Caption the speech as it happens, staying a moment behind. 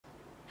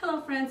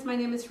Hello friends, my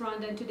name is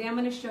Rhonda and today I'm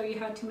going to show you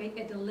how to make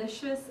a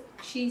delicious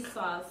cheese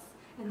sauce.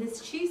 And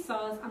this cheese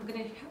sauce, I'm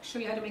going to show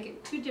you how to make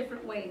it two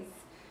different ways.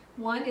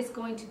 One is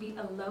going to be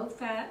a low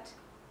fat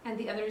and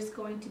the other is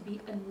going to be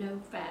a no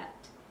fat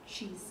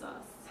cheese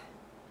sauce.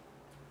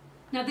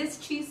 Now this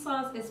cheese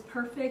sauce is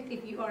perfect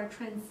if you are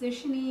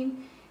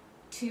transitioning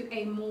to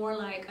a more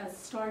like a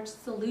starch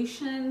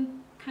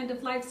solution kind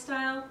of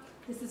lifestyle.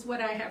 This is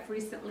what I have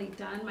recently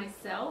done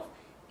myself,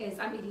 is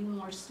I'm eating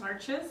more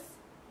starches.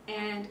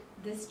 And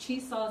this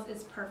cheese sauce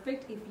is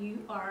perfect if you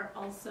are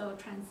also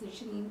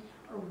transitioning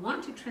or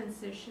want to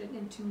transition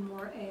into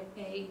more of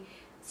a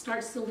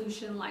starch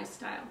solution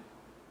lifestyle.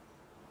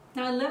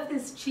 Now I love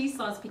this cheese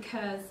sauce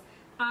because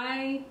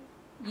I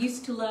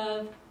used to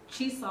love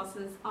cheese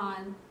sauces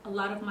on a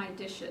lot of my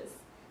dishes,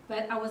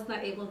 but I was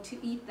not able to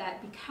eat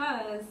that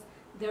because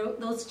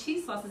those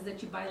cheese sauces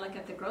that you buy like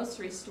at the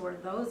grocery store,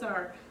 those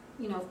are,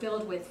 you know,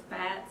 filled with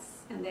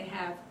fats and they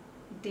have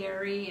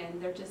dairy and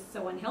they're just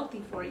so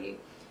unhealthy for you.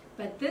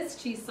 But this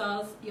cheese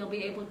sauce, you'll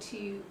be able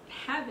to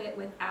have it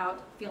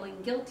without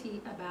feeling guilty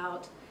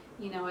about,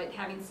 you know, it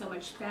having so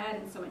much fat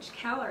and so much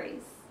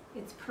calories.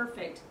 It's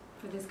perfect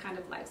for this kind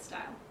of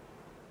lifestyle.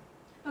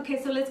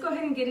 Okay, so let's go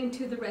ahead and get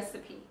into the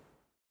recipe.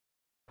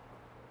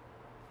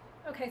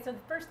 Okay, so the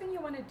first thing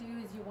you want to do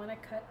is you want to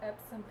cut up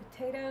some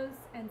potatoes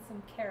and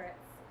some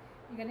carrots.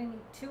 You're going to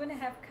need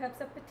 2½ cups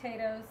of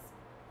potatoes,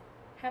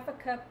 ½ a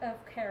cup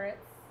of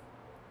carrots,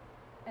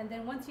 and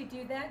then once you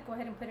do that, go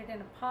ahead and put it in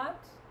a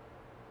pot.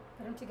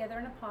 Put them together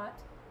in a pot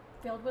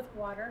filled with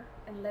water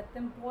and let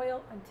them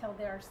boil until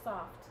they are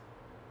soft.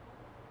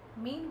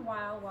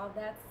 Meanwhile, while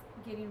that's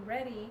getting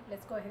ready,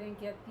 let's go ahead and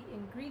get the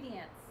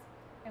ingredients.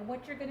 And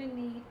what you're going to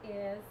need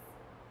is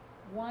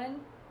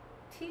 1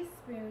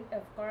 teaspoon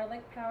of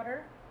garlic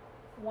powder,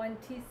 1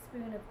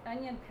 teaspoon of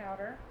onion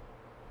powder,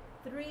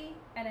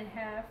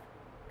 3½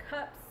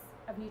 cups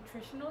of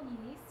nutritional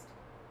yeast,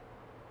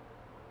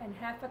 and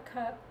 ½ a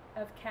cup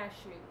of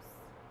cashews.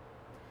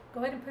 Go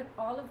ahead and put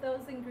all of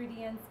those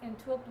ingredients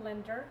into a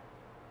blender,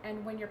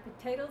 and when your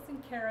potatoes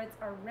and carrots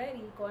are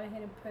ready, go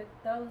ahead and put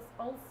those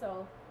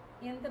also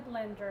in the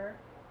blender,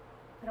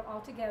 put them all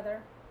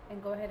together,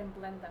 and go ahead and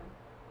blend them.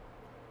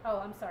 Oh,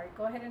 I'm sorry,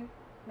 go ahead and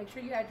make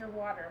sure you add your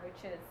water,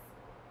 which is,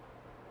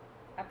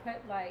 I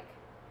put like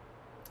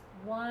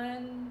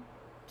 1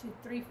 to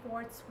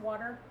 3/4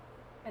 water,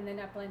 and then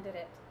I blended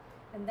it.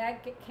 And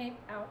that came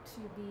out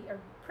to be a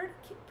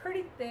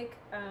pretty thick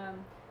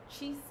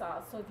cheese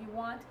sauce. So if you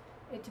want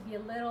it to be a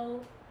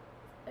little,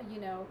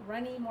 you know,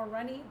 more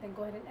runny, then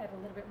go ahead and add a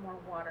little bit more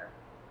water.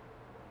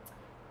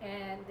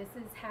 And this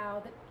is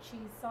how the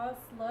cheese sauce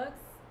looks.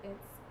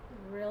 It's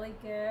really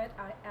good.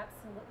 I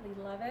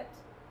absolutely love it.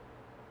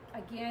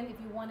 Again,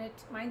 if you want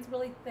it, mine's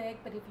really thick,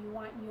 but if you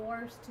want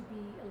yours to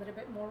be a little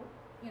bit more,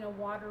 you know,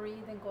 watery,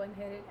 then go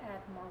ahead and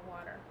add more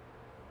water.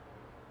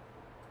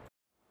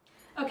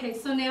 Okay,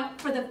 so now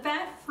for the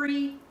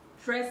fat-free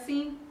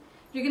dressing,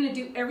 you're going to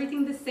do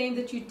everything the same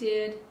that you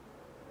did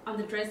on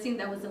the dressing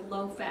that was a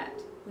low fat,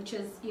 which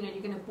is, you know,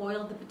 you're going to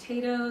boil the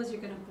potatoes, you're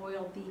going to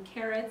boil the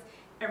carrots,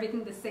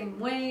 everything the same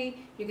way.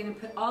 You're going to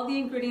put all the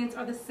ingredients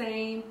are the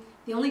same.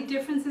 The only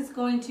difference is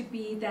going to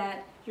be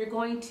that you're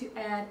going to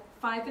add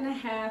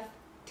 5½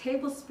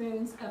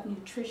 tablespoons of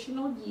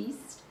nutritional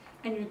yeast,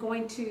 and you're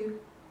going to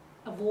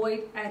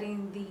avoid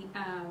adding the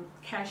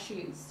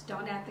cashews.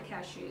 Don't add the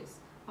cashews.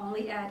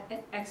 Only add an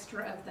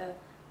extra of the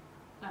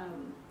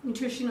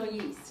nutritional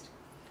yeast.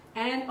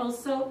 And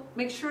also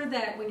make sure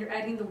that when you're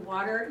adding the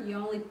water, you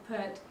only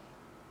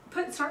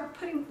start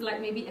putting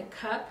like maybe a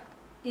cup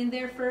in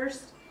there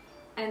first,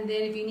 and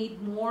then if you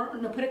need more,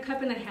 no, put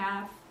 1½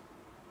 cups.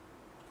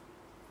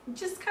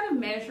 Just kind of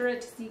measure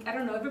it to see. I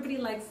don't know, everybody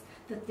likes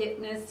the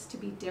thickness to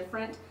be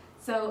different,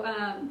 so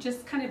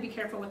just kind of be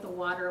careful with the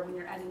water when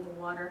you're adding the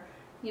water.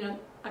 You know,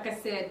 like I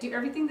said, do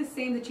everything the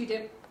same that you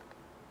did,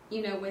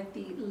 you know, with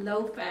the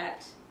low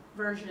fat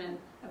version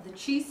of the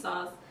cheese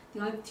sauce. The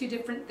only two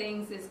different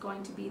things is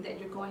going to be that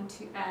you're going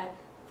to add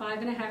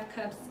 5½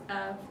 cups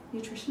of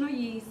nutritional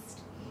yeast,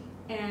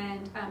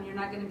 and you're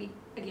not going to be,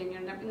 again,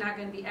 you're not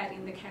going to be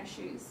adding the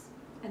cashews.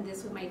 And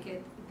this will make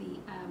it the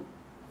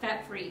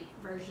fat-free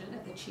version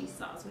of the cheese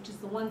sauce, which is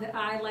the one that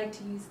I like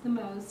to use the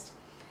most.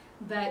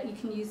 But you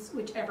can use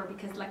whichever,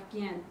 because like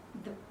again,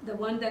 the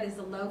one that is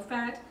a low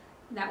fat,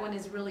 that one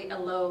is really a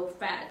low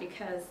fat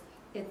because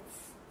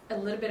it's a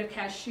little bit of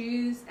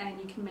cashews, and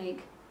you can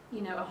make, you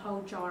know, a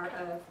whole jar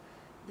of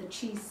the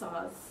cheese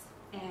sauce,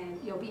 and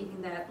you'll be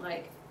eating that,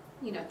 like,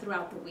 you know,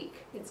 throughout the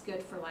week. It's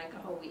good for like a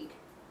whole week.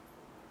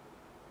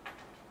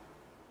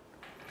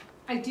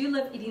 I do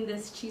love eating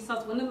this cheese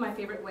sauce. One of my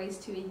favorite ways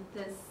to eat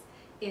this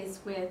is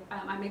with,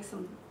 I make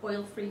some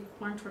oil-free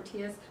corn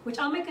tortillas, which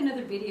I'll make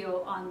another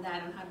video on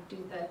that, on how to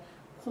do the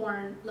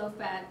corn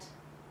low-fat,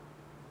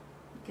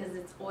 because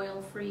it's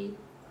oil-free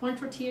corn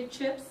tortilla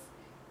chips,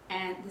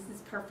 and this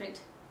is perfect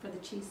for the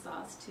cheese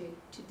sauce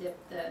to dip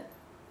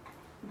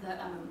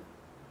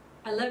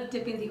I love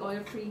dipping the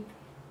oil-free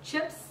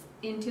chips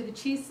into the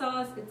cheese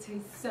sauce. It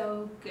tastes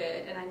so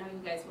good, and I know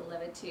you guys will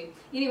love it too.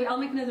 Anyway, I'll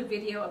make another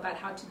video about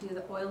how to do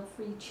the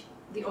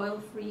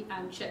oil-free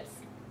chips.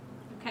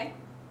 Okay?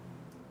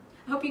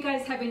 I hope you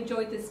guys have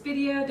enjoyed this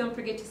video. Don't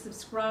forget to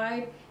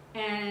subscribe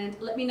and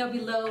let me know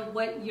below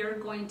what you're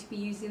going to be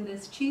using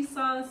this cheese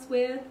sauce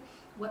with,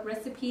 what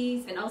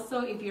recipes, and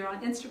also if you're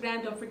on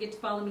Instagram, don't forget to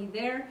follow me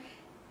there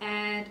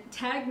and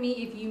tag me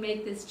if you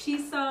make this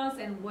cheese sauce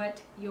and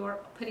what you're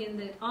putting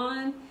it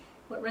on,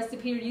 what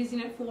recipe you're using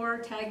it for.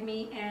 Tag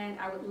me, and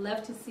I would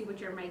love to see what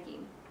you're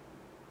making.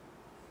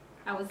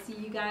 I will see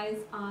you guys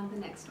on the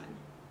next one.